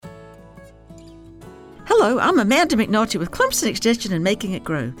Hello, I'm Amanda McNulty with Clemson Extension and Making It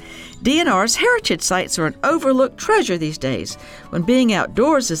Grow. DNR's heritage sites are an overlooked treasure these days, when being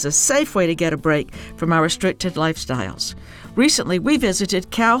outdoors is a safe way to get a break from our restricted lifestyles. Recently, we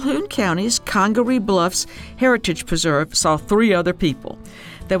visited Calhoun County's Congaree Bluffs Heritage Preserve, saw 3 other people.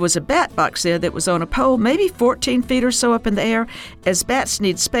 There was a bat box there that was on a pole, maybe 14 feet or so up in the air, as bats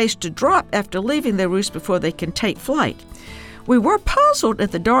need space to drop after leaving their roost before they can take flight. We were puzzled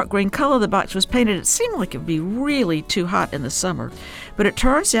at the dark green color the box was painted. It seemed like it would be really too hot in the summer, but it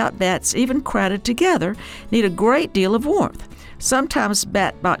turns out bats, even crowded together, need a great deal of warmth. Sometimes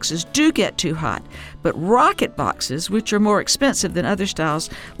bat boxes do get too hot, but rocket boxes, which are more expensive than other styles,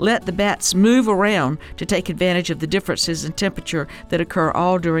 let the bats move around to take advantage of the differences in temperature that occur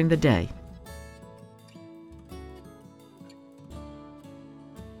all during the day.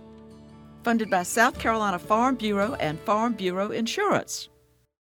 Funded by South Carolina Farm Bureau and Farm Bureau Insurance.